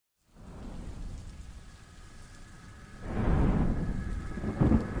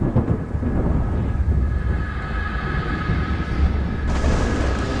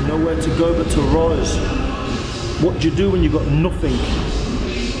to go but to rise. What do you do when you've got nothing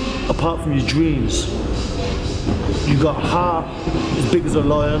apart from your dreams? You got a heart as big as a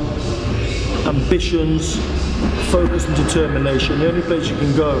lion, ambitions, focus and determination. The only place you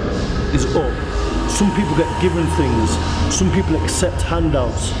can go is up. Some people get given things, some people accept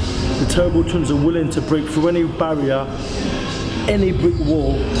handouts. The Terrible Twins are willing to break through any barrier, any brick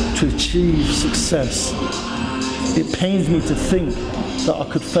wall to achieve success. It pains me to think that I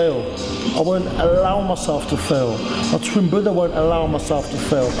could fail. I won't allow myself to fail. My twin brother won't allow myself to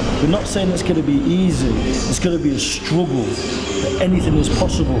fail. We're not saying it's going to be easy. It's going to be a struggle. But anything is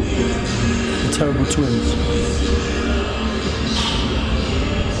possible. The Terrible Twins.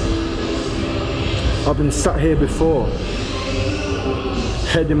 I've been sat here before,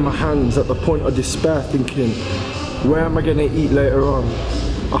 head in my hands at the point of despair, thinking, where am I going to eat later on?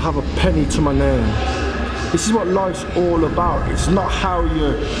 I have a penny to my name. This is what life's all about. It's not how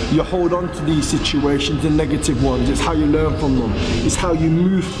you hold on to these situations, the negative ones. It's how you learn from them. It's how you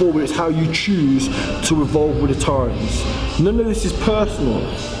move forward. It's how you choose to evolve with the times. None of this is personal.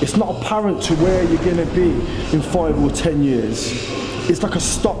 It's not apparent to where you're going to be in 5 or 10 years. It's like a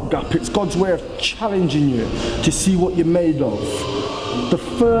stopgap. It's God's way of challenging you to see what you're made of. The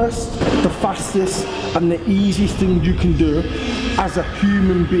first, the fastest, and the easiest thing you can do as a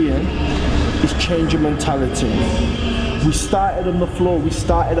human being is change your mentality. We started on the floor, we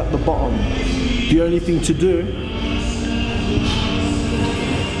started at the bottom. The only thing to do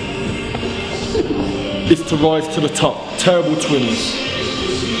is to rise to the top. Terrible Twins.